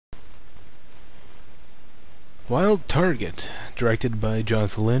Wild Target, directed by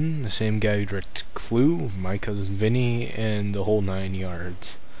Jonathan Lynn, the same guy who directed Clue, My Cousin Vinny, and the whole 9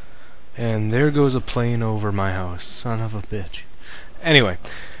 yards. And there goes a plane over my house, son of a bitch. Anyway,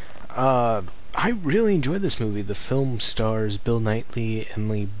 I really enjoyed this movie. The film stars Bill Knightley,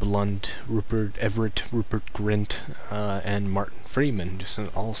 Emily Blunt, Rupert Everett, Rupert Grint, and Martin Freeman. Just an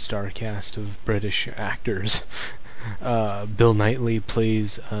all-star cast of British actors. Bill Knightley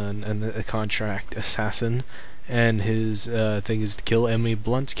plays a contract assassin, and his thing is to kill Emily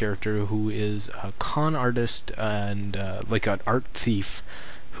Blunt's character, who is a con artist and like an art thief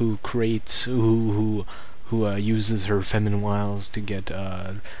who creates who uses her feminine wiles to get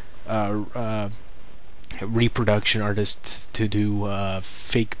reproduction artists to do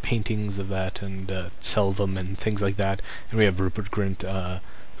fake paintings of that and sell them and things like that. And we have Rupert Grint,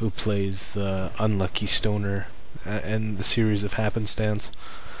 who plays the unlucky stoner in the series of Happenstance.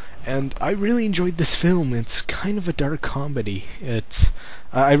 And I really enjoyed this film. It's kind of a dark comedy.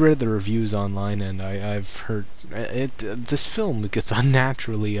 I read the reviews online, and I've heard this film gets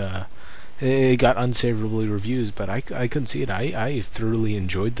unnaturally it got unsavourably reviews, but I couldn't see it. I thoroughly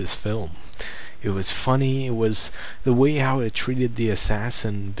enjoyed this film. It was funny. It was the way how it treated the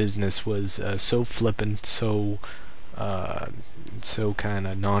assassin business was so flippant, so kind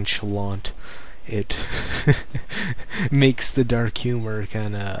of nonchalant. It makes the dark humor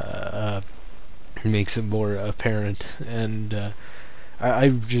kind of makes it more apparent, and I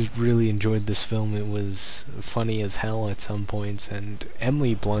just really enjoyed this film. It was funny as hell at some points, and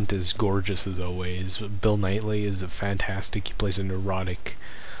Emily Blunt is gorgeous as always. Bill Knightley is fantastic. He plays a neurotic,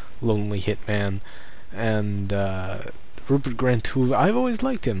 lonely hitman, and Rupert Grint, who I've always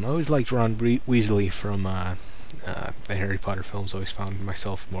liked him. I always liked Ron Weasley from the Harry Potter films. Always found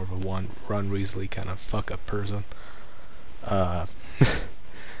myself more of a Ron Weasley kind of fuck up person.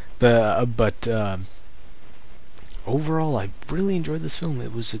 But overall, I really enjoyed this film.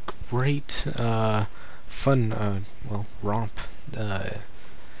 It was a great, fun, romp,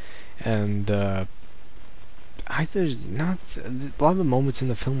 and there's not a lot of the moments in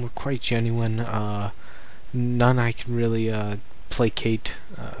the film were quite genuine. None I can really placate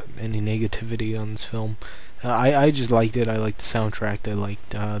any negativity on this film. I just liked it. I liked the soundtrack. I liked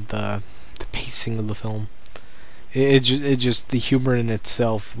the pacing of the film. It just the humor in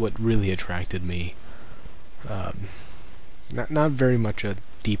itself what really attracted me. Not very much a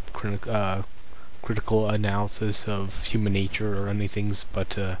deep critical analysis of human nature or anything,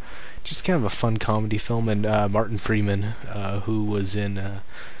 but just kind of a fun comedy film. And Martin Freeman, who was in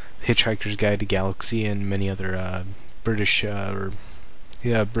Hitchhiker's Guide to Galaxy and many other British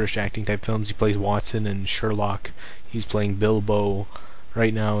British acting type films. He plays Watson in Sherlock. He's playing Bilbo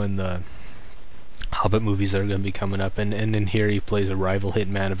right now in the Hobbit movies that are going to be coming up, and in here he plays a rival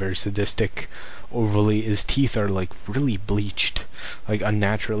hitman, a very sadistic, overly, his teeth are like really bleached, like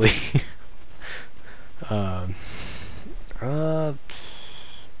unnaturally. Nothing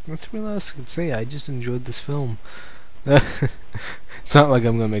else I can say. I just enjoyed this film. It's not like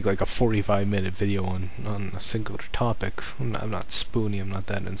I'm going to make like a 45-minute video on a singular topic. I'm not spoony, I'm not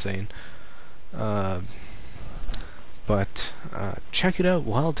that insane. But check it out,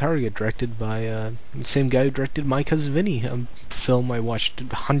 Wild Target, directed by the same guy who directed My Cousin Vinny, a film I watched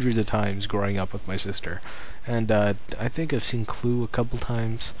hundreds of times growing up with my sister. And I think I've seen Clue a couple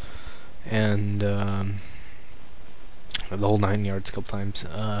times, and the whole 9 yards a couple times.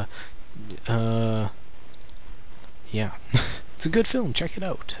 Yeah. It's a good film, check it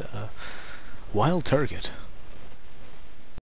out. Wild Target.